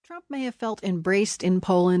Trump may have felt embraced in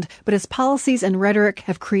Poland, but his policies and rhetoric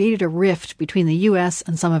have created a rift between the U.S.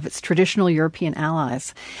 and some of its traditional European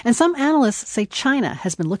allies. And some analysts say China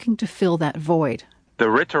has been looking to fill that void. The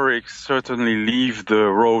rhetoric certainly leaves the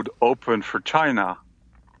road open for China.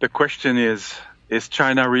 The question is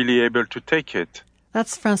China really able to take it?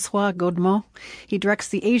 That's François Godemont. He directs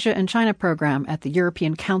the Asia and China program at the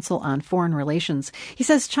European Council on Foreign Relations. He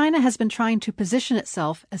says China has been trying to position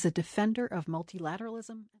itself as a defender of multilateralism.